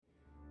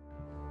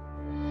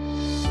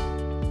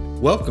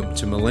Welcome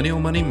to Millennial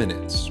Money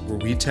Minutes, where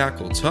we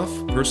tackle tough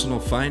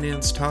personal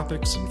finance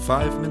topics in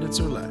 5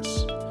 minutes or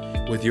less.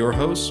 With your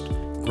host,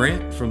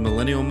 Grant from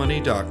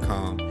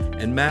MillennialMoney.com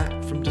and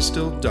Matt from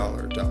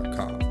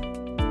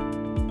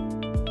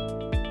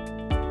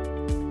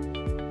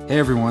DistilledDollar.com. Hey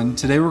everyone,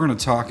 today we're going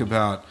to talk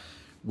about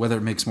whether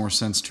it makes more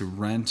sense to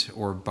rent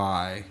or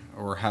buy,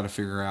 or how to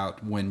figure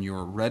out when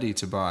you're ready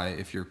to buy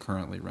if you're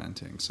currently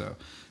renting. So,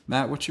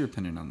 Matt, what's your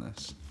opinion on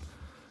this?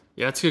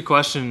 Yeah, it's a good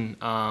question.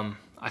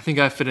 I think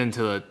I fit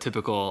into the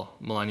typical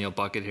millennial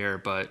bucket here,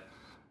 but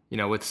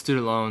with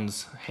student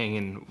loans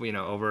hanging,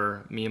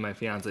 over me and my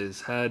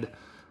fiance's head,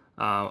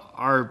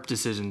 our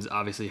decisions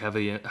obviously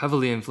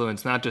heavily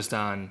influence not just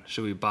on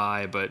should we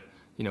buy, but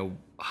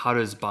how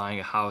does buying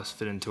a house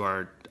fit into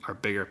our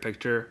bigger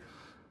picture.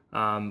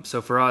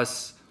 So for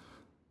us,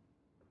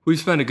 we've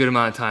spent a good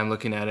amount of time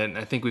looking at it, and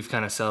I think we've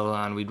kind of settled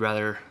on we'd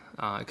rather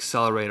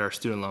accelerate our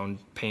student loan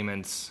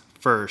payments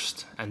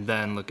first and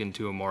then look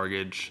into a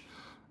mortgage.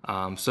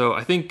 So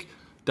I think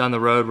down the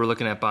road we're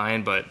looking at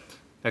buying, but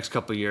next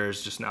couple of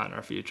years, just not in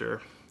our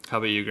future. How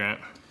about you, Grant?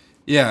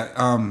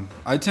 Yeah,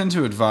 I tend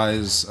to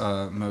advise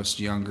most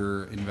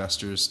younger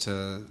investors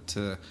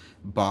to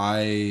buy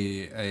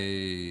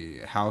a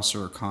house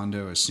or a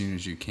condo as soon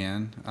as you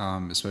can,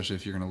 especially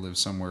if you're going to live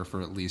somewhere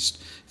for at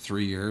least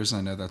 3 years.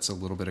 I know that's a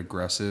little bit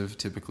aggressive.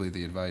 Typically,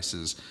 the advice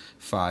is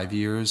 5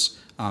 years.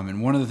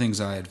 And one of the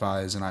things I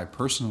advise, and I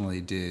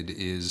personally did,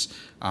 is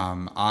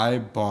I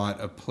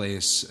bought a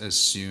place as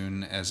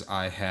soon as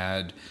I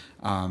had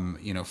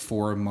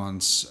 4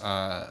 months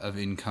of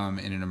income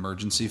in an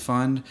emergency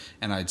fund,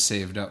 and I'd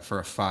saved up for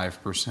a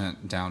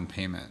 5% down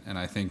payment. And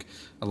I think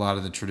a lot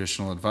of the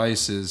traditional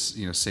advice is,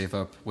 save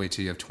up, wait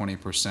till you have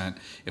 20%.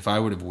 If I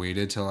would have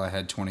waited till I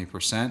had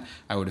 20%,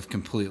 I would have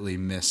completely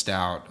missed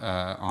out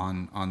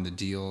on the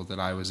deal that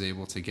I was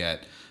able to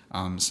get.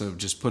 So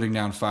just putting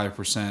down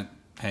 5%,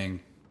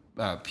 paying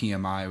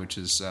PMI, which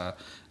is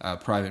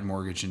private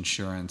mortgage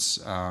insurance,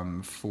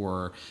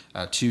 for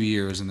 2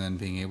 years, and then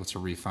being able to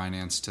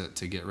refinance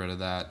to get rid of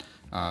that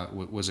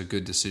was a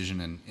good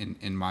decision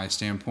in my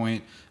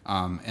standpoint.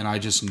 And I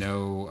just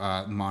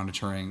know,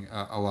 monitoring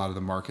a lot of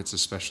the markets,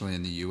 especially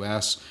in the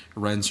U.S.,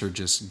 rents are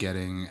just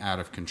getting out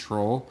of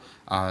control.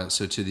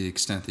 So to the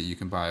extent that you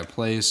can buy a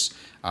place,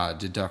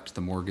 deduct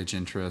the mortgage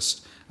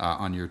interest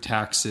on your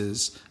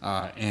taxes,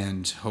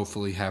 and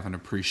hopefully have an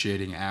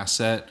appreciating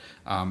asset.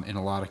 In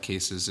a lot of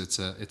cases,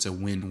 it's a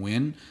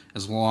win-win,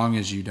 as long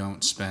as you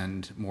don't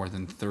spend more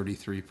than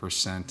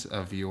 33%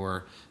 of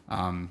your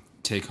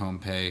take-home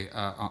pay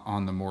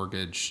on the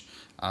mortgage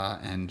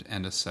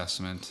and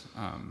assessment.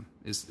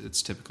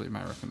 It's typically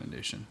my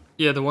recommendation.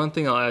 Yeah, the one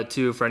thing I'll add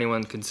too for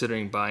anyone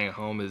considering buying a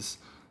home is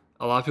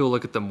a lot of people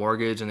look at the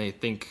mortgage and they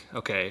think,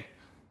 okay,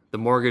 the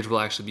mortgage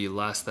will actually be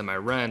less than my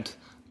rent,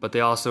 but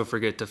they also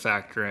forget to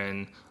factor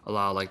in a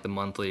lot of the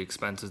monthly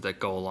expenses that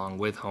go along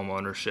with home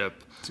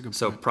ownership.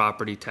 So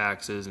property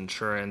taxes,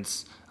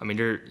 insurance. I mean,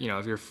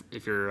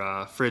 if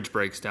your fridge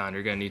breaks down,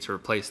 you're going to need to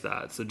replace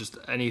that. So just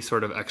any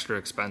sort of extra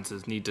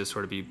expenses need to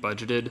sort of be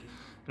budgeted.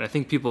 And I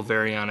think people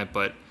vary on it,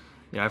 but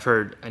I've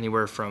heard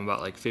anywhere from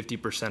about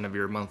 50% of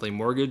your monthly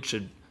mortgage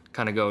should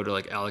kind of go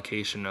to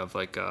allocation of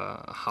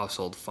a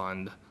household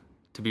fund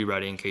to be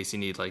ready in case you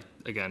need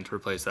again to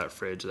replace that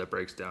fridge that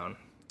breaks down.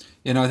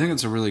 I think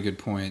it's a really good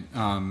point.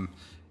 I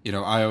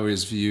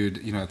always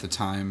viewed, at the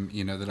time,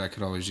 that I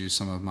could always use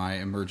some of my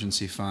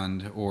emergency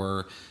fund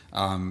or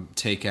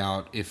take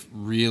out, if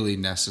really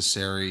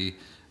necessary,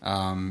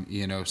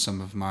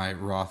 some of my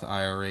Roth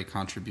IRA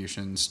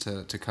contributions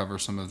to cover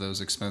some of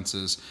those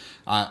expenses.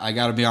 I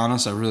got to be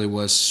honest, I really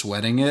was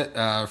sweating it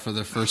for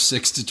the first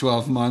 6 to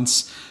 12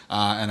 months.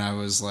 And I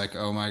was like,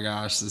 oh my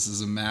gosh, this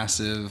is a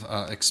massive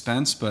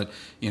expense. But,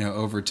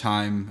 over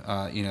time,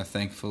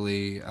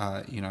 thankfully,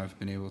 I've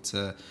been able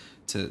to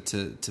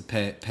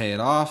pay it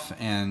off.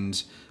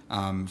 And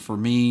for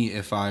me,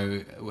 if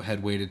I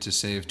had waited to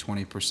save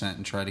 20%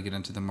 and try to get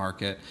into the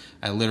market,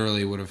 I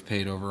literally would have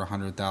paid over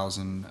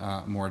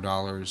 $100,000 more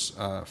dollars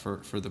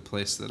for the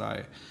place that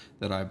I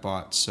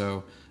bought.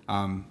 So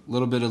a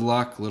little bit of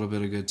luck, a little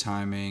bit of good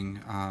timing,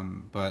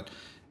 but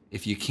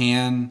if you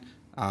can,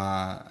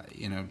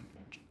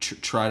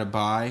 try to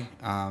buy.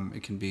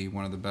 It can be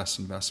one of the best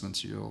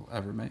investments you'll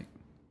ever make.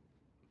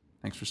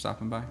 Thanks for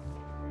stopping by.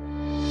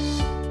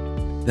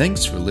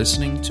 Thanks for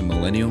listening to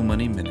Millennial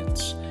Money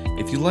Minutes.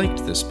 If you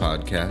liked this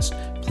podcast,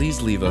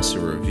 please leave us a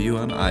review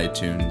on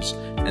iTunes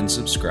and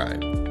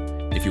subscribe.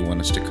 If you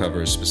want us to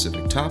cover a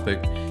specific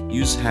topic,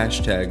 use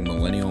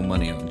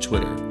 #MillennialMoney on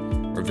Twitter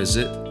or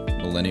visit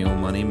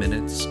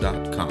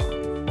MillennialMoneyMinutes.com.